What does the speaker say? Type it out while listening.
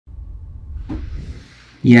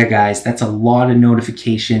Yeah, guys, that's a lot of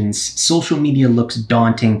notifications. Social media looks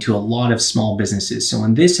daunting to a lot of small businesses. So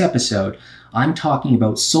in this episode, I'm talking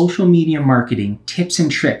about social media marketing tips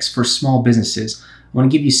and tricks for small businesses. I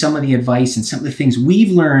want to give you some of the advice and some of the things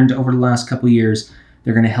we've learned over the last couple of years.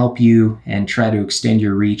 They're going to help you and try to extend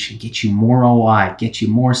your reach and get you more ROI, get you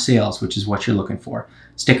more sales, which is what you're looking for.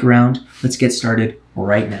 Stick around. Let's get started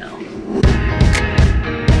right now.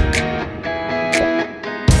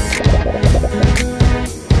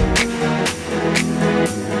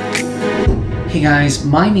 Hey guys,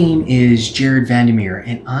 my name is Jared Vandermeer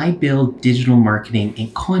and I build digital marketing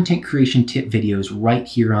and content creation tip videos right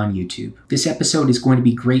here on YouTube. This episode is going to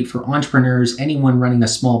be great for entrepreneurs, anyone running a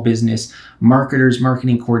small business, marketers,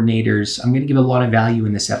 marketing coordinators. I'm going to give a lot of value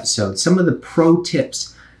in this episode. Some of the pro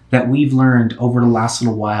tips that we've learned over the last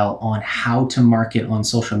little while on how to market on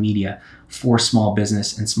social media for small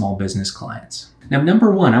business and small business clients. Now,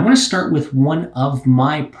 number one, I want to start with one of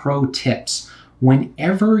my pro tips.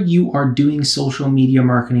 Whenever you are doing social media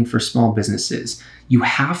marketing for small businesses, you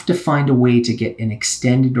have to find a way to get an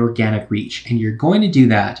extended organic reach. And you're going to do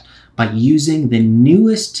that by using the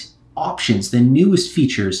newest options, the newest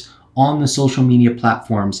features on the social media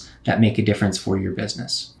platforms that make a difference for your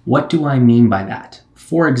business. What do I mean by that?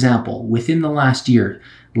 For example, within the last year,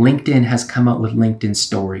 LinkedIn has come out with LinkedIn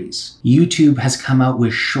Stories. YouTube has come out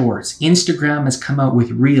with Shorts. Instagram has come out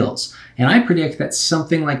with Reels. And I predict that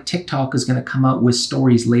something like TikTok is going to come out with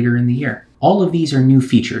Stories later in the year. All of these are new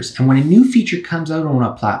features. And when a new feature comes out on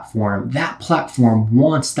a platform, that platform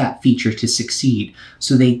wants that feature to succeed.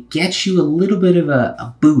 So they get you a little bit of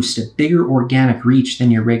a boost, a bigger organic reach than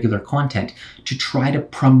your regular content to try to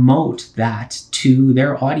promote that to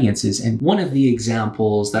their audiences. And one of the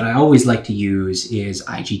examples that I always like to use is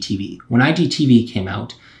IGTV. When IGTV came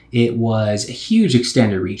out, it was a huge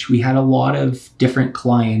extended reach. We had a lot of different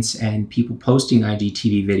clients and people posting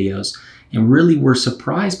IGTV videos and really were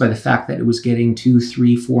surprised by the fact that it was getting 200,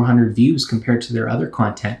 300, 400 views compared to their other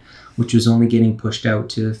content, which was only getting pushed out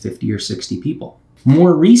to 50 or 60 people.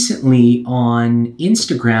 More recently on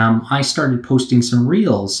Instagram, I started posting some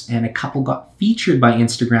reels and a couple got featured by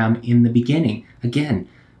Instagram in the beginning. Again,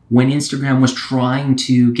 when Instagram was trying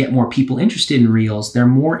to get more people interested in reels, they're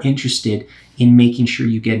more interested in making sure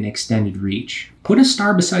you get an extended reach. Put a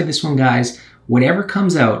star beside this one, guys. Whatever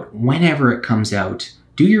comes out, whenever it comes out,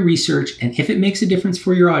 do your research, and if it makes a difference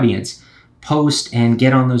for your audience, post and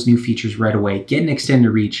get on those new features right away. Get an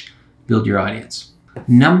extended reach, build your audience.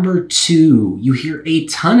 Number two, you hear a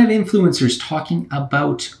ton of influencers talking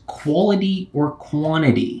about quality or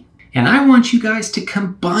quantity. And I want you guys to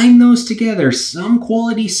combine those together. Some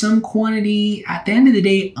quality, some quantity. At the end of the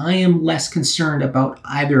day, I am less concerned about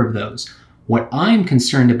either of those. What I'm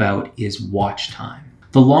concerned about is watch time.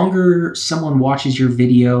 The longer someone watches your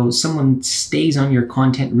video, someone stays on your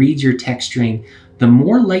content, reads your text string, the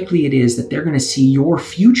more likely it is that they're going to see your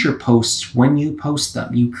future posts when you post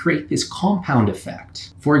them. You create this compound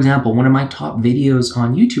effect. For example, one of my top videos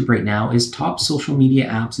on YouTube right now is top social media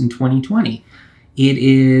apps in 2020. It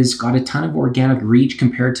is got a ton of organic reach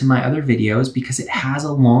compared to my other videos because it has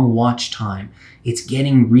a long watch time. It's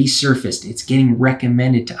getting resurfaced. It's getting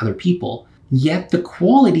recommended to other people. Yet the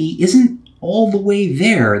quality isn't all the way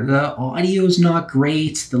there. The audio's not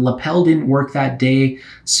great. The lapel didn't work that day,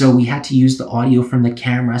 so we had to use the audio from the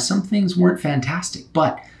camera. Some things weren't fantastic,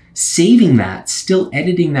 but saving that, still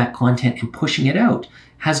editing that content and pushing it out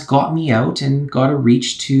has got me out and got a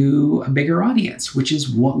reach to a bigger audience, which is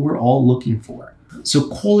what we're all looking for. So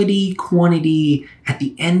quality, quantity, at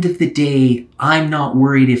the end of the day, I'm not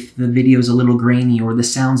worried if the video's a little grainy or the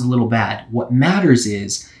sound's a little bad. What matters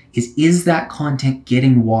is that content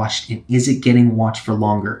getting watched, and is it getting watched for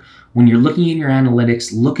longer? When you're looking at your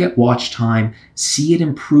analytics, look at watch time, see it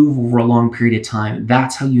improve over a long period of time.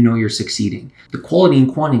 That's how you know you're succeeding. The quality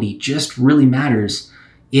and quantity just really matters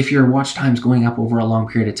if your watch time's going up over a long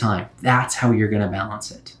period of time. That's how you're going to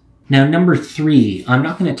balance it. Now, number three, I'm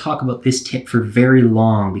not going to talk about this tip for very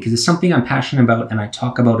long because it's something I'm passionate about and I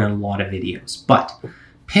talk about in a lot of videos, but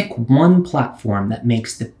pick one platform that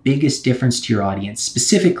makes the biggest difference to your audience,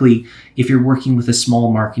 specifically if you're working with a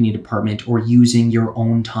small marketing department or using your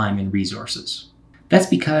own time and resources. That's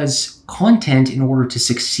because content, in order to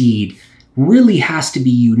succeed, really has to be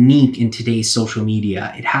unique in today's social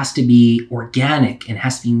media. It has to be organic and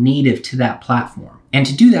has to be native to that platform. And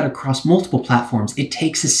to do that across multiple platforms, it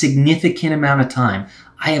takes a significant amount of time.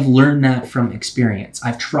 I have learned that from experience.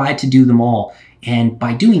 I've tried to do them all, and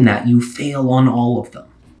by doing that, you fail on all of them.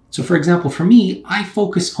 So for example, for me, I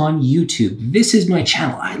focus on YouTube. This is my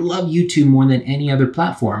channel. I love YouTube more than any other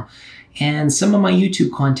platform. And some of my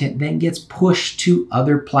YouTube content then gets pushed to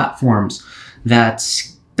other platforms. that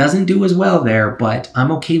doesn't do as well there, but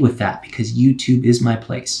I'm okay with that because YouTube is my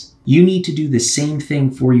place. You need to do the same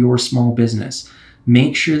thing for your small business.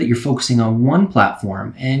 Make sure that you're focusing on one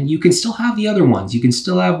platform, and you can still have the other ones. You can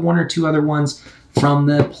still have one or two other ones from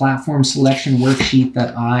the platform selection worksheet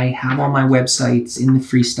that I have on my website. It's in the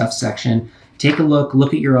free stuff section. Take a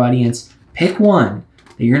look at your audience, pick one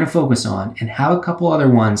that you're going to focus on, and have a couple other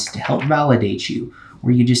ones to help validate you,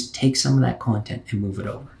 where you just take some of that content and move it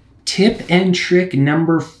over. Tip and trick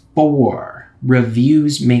number 4,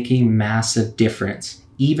 reviews make a massive difference,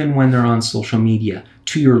 even when they're on social media,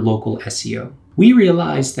 to your local SEO. We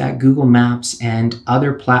realized that Google Maps and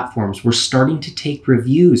other platforms were starting to take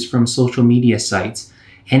reviews from social media sites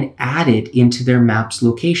and add it into their maps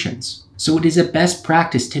locations. So it is a best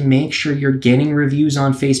practice to make sure you're getting reviews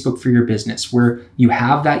on Facebook for your business, where you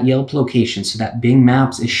have that Yelp location so that Bing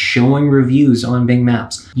Maps is showing reviews on Bing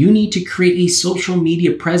Maps. You need to create a social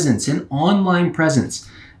media presence, an online presence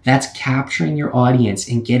that's capturing your audience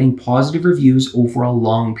and getting positive reviews over a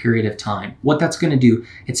long period of time. What that's going to do,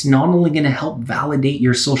 it's not only going to help validate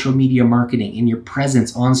your social media marketing and your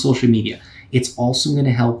presence on social media, it's also going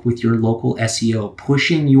to help with your local SEO,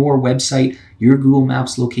 pushing your website, your Google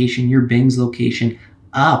Maps location, your Bing's location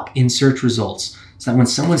up in search results, so that when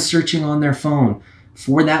someone's searching on their phone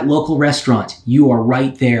for that local restaurant, you are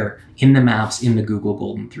right there in the maps in the Google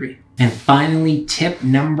Golden 3. And finally, tip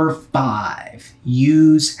number 5,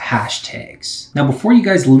 use hashtags. Now, before you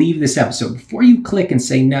guys leave this episode, before you click and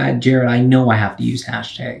say, nah, Jared, I know I have to use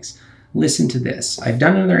hashtags, listen to this. I've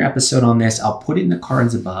done another episode on this. I'll put it in the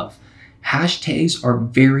cards above. Hashtags are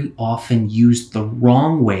very often used the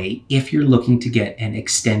wrong way if you're looking to get an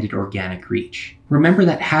extended organic reach. Remember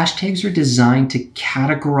that hashtags are designed to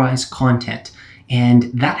categorize content, and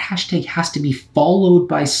that hashtag has to be followed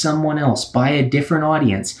by someone else, by a different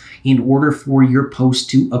audience, in order for your post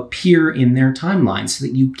to appear in their timeline so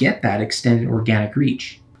that you get that extended organic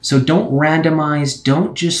reach. So don't randomize,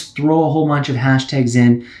 don't just throw a whole bunch of hashtags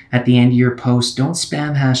in at the end of your post. Don't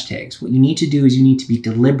spam hashtags. What you need to do is you need to be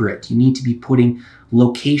deliberate. You need to be putting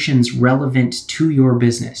locations relevant to your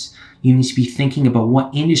business. You need to be thinking about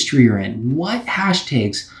what industry you're in. What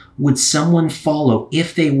hashtags would someone follow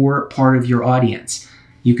if they were part of your audience?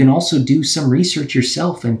 You can also do some research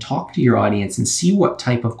yourself and talk to your audience and see what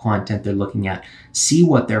type of content they're looking at, see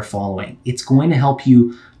what they're following. It's going to help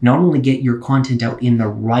you not only get your content out in the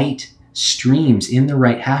right streams, in the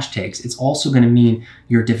right hashtags, it's also going to mean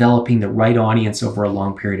you're developing the right audience over a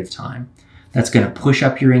long period of time. That's going to push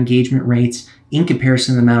up your engagement rates in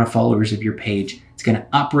comparison to the amount of followers of your page. It's going to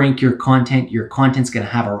uprank your content. Your content's going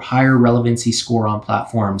to have a higher relevancy score on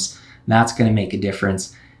platforms. That's going to make a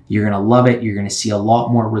difference. You're going to love it. You're going to see a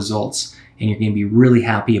lot more results, and you're going to be really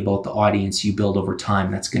happy about the audience you build over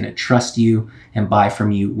time that's going to trust you and buy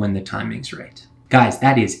from you when the timing's right. Guys,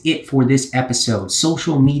 that is it for this episode.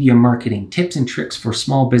 Social media marketing, tips and tricks for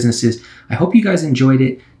small businesses. I hope you guys enjoyed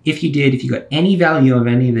it. If you did, if you got any value of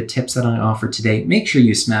any of the tips that I offered today, make sure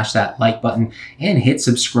you smash that like button and hit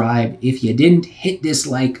subscribe. If you didn't, hit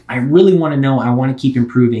dislike. I really want to know. I want to keep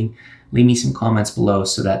improving. Leave me some comments below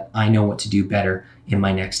so that I know what to do better in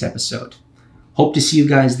my next episode. Hope to see you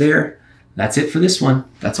guys there. That's it for this one.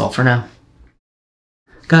 That's all for now.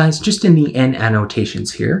 Guys, just in the end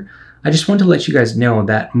annotations here, I just want to let you guys know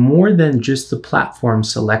that more than just the platform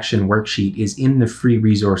selection worksheet is in the free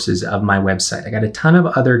resources of my website. I got a ton of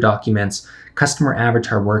other documents, customer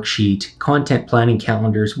avatar worksheet, content planning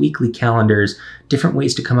calendars, weekly calendars, different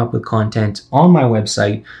ways to come up with content on my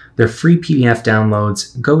website. They're free PDF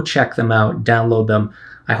downloads. Go check them out, download them.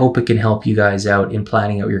 I hope it can help you guys out in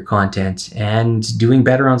planning out your content and doing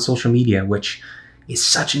better on social media, which is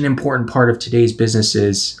such an important part of today's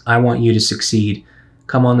businesses. I want you to succeed.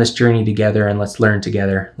 Come on this journey together and let's learn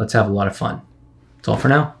together. Let's have a lot of fun. That's all for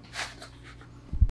now.